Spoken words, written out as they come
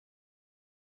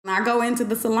I go into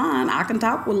the salon, I can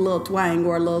talk with a little twang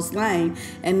or a little slang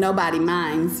and nobody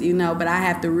minds, you know, but I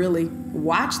have to really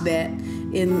watch that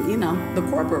in, you know, the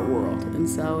corporate world. And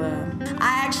so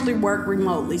I actually work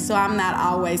remotely, so I'm not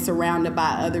always surrounded by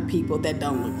other people that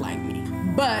don't look like me.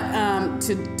 But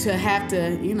to have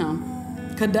to, you know,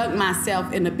 conduct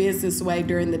myself in a business way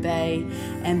during the day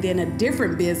and then a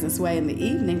different business way in the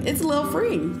evening, it's a little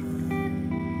freeing.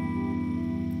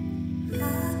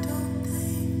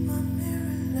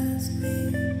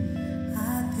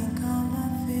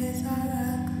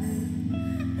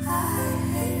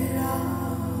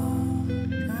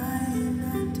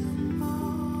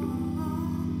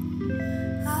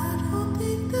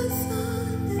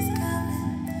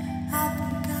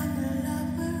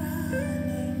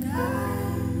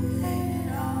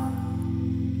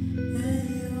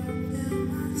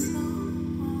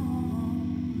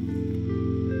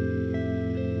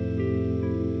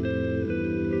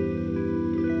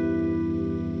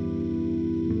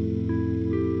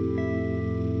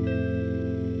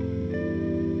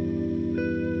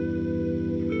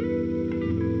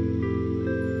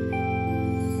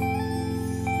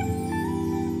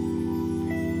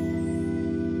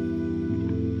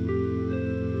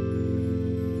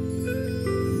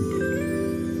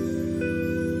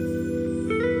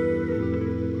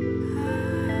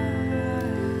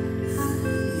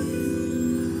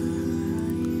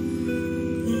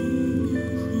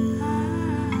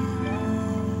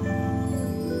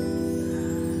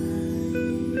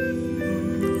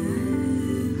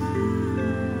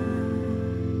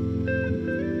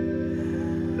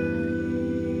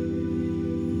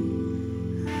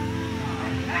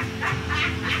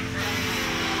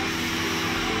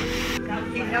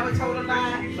 Never told a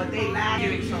lie, but they lied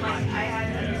to so much. I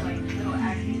had like little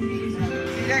acting things.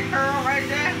 See that curl right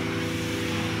there?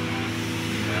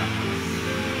 Yeah.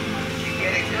 You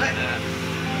get it good?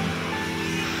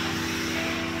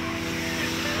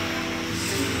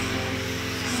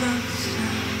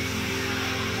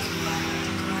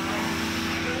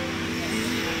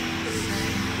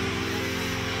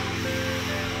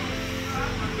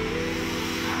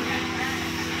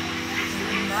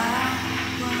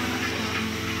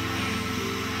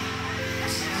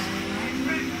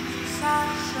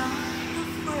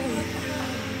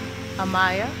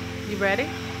 Amaya, you ready?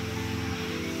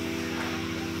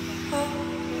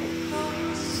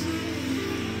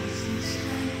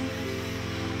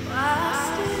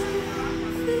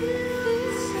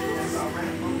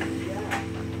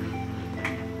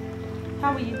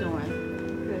 How are you doing?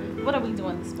 Good. What are we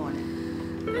doing this morning?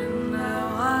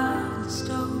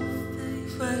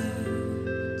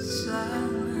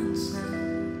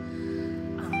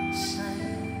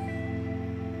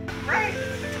 Right.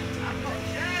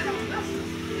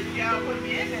 Y'all put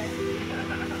me in there.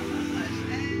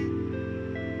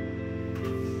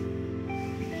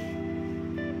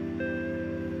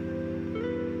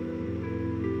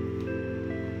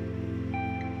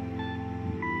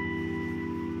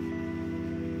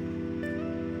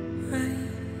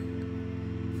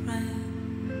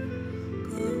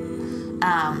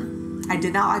 I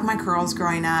did not like my curls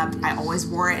growing up. I always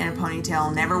wore it in a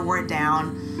ponytail, never wore it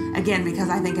down. Again, because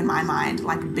I think in my mind,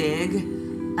 like big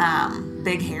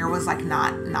hair was like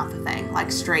not the thing.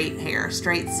 Like straight hair,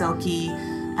 straight silky.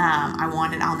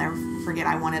 I'll never forget,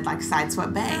 I wanted like side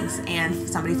swept bangs, and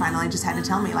somebody finally just had to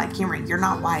tell me, like, Cameron, you're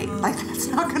not white. Like, that's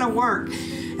not gonna work.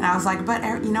 And I was like, but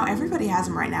you know, everybody has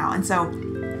them right now. And so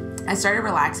I started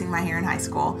relaxing my hair in high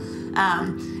school.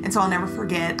 And so I'll never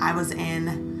forget, I was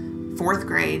in 4th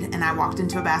grade and I walked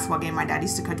into a basketball game. My dad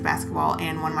used to coach basketball,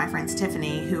 and one of my friends,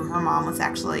 Tiffany, who her mom was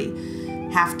actually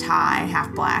half Thai,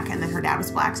 half black, and then her dad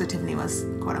was black, so Tiffany was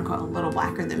quote unquote a little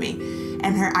blacker than me.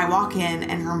 And I walk in,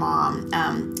 and her mom,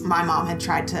 my mom had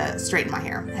tried to straighten my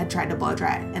hair, had tried to blow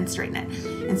dry it and straighten it.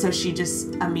 And so she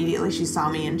just immediately, she saw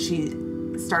me and she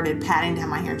started patting down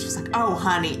my hair, and she was like, oh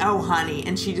honey,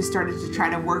 and she just started to try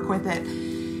to work with it.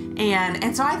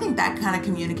 And so I think that kind of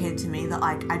communicated to me that,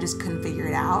 like, I just couldn't figure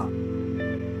it out.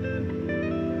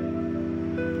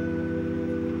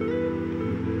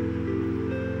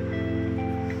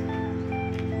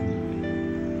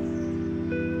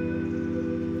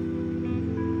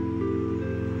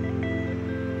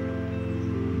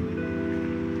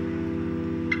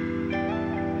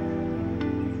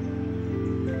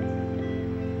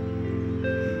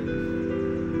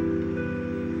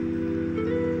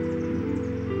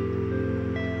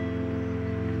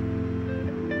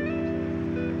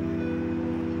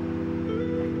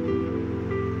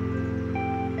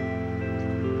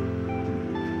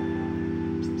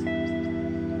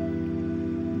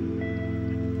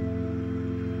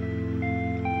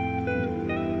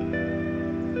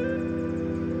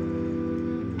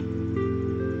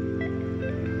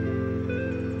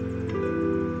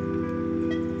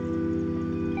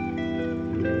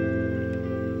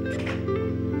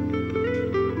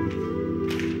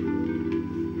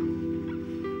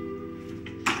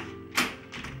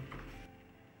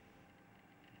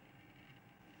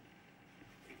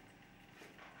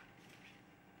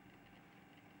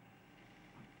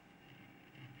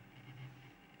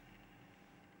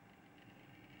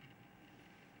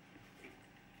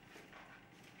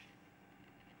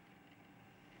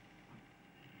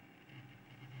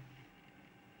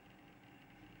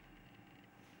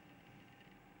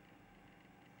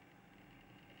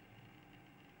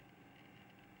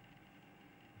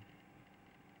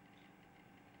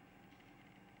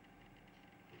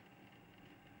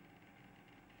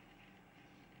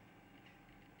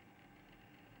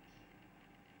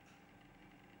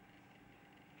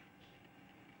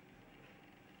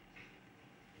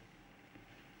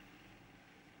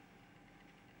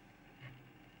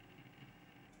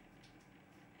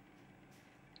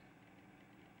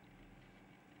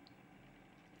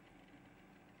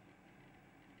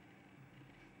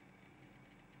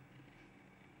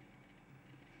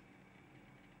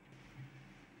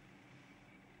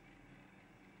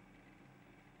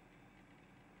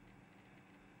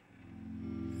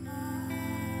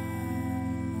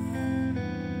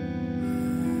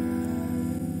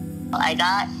 I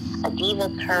got a diva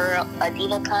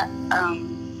cut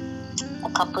a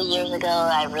couple years ago.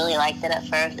 I really liked it at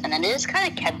first, and then it just kind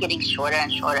of kept getting shorter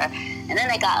and shorter, and then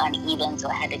it got uneven, so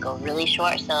I had to go really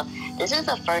short. So this is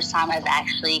the first time I've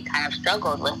actually kind of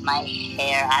struggled with my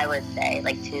hair, I would say,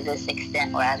 like to this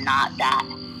extent where I'm not that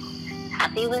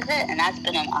happy with it, and that's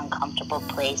been an uncomfortable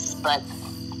place. But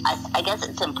I guess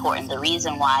it's important. The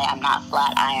reason why I'm not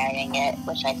flat ironing it,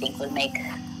 which I think would make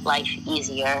life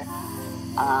easier,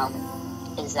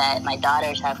 is that my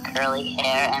daughters have curly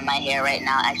hair, and my hair right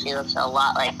now actually looks a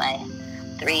lot like my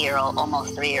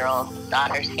almost three-year-old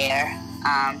daughter's hair.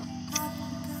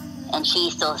 And she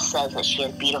still says that she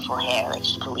has beautiful hair, like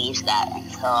she believes that, and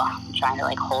so I'm trying to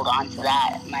like hold on to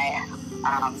that. My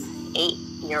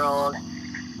 8-year-old,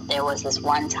 there was this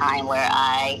one time where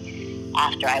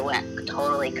after I went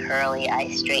totally curly,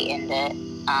 I straightened it,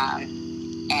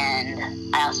 and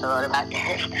I also wrote about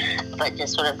this, but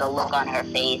just sort of the look on her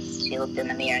face, she looked in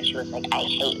the mirror and she was like, I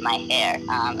hate my hair,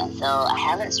 and so I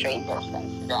haven't straightened it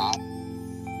since then.